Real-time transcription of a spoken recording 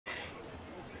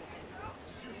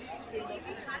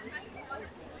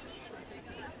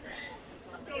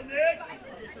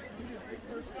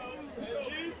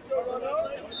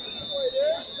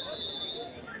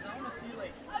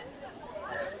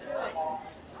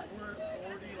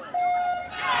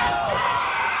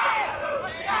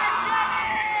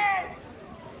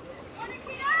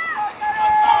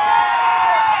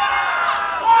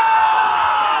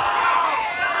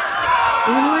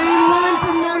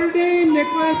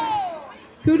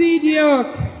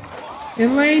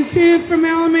In lane 2 from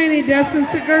Alemany, Destin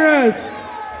Seguros.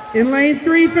 In lane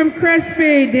 3 from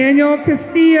Crespi, Daniel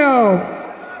Castillo.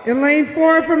 In lane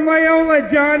 4 from Loyola,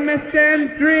 John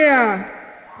Mestandria.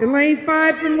 In lane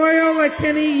 5 from Loyola,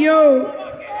 Kenny Yo.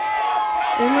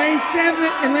 In lane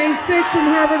 6 from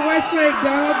Harvard Westlake,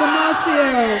 Donald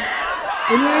Damasio.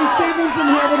 In lane 7 from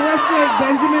Harvard Westlake,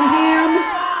 Benjamin Ham.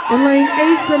 In lane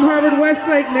 8 from Harvard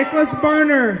Westlake, Nicholas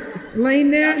Barner.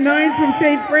 Lane 9 from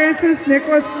St. Francis,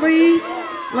 Nicholas Lee.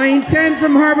 Lane 10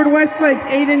 from Harvard Westlake,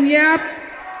 Aiden Yap.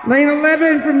 Lane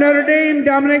 11 from Notre Dame,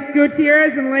 Dominic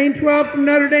Gutierrez. And lane 12 from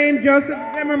Notre Dame, Joseph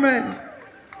Zimmerman.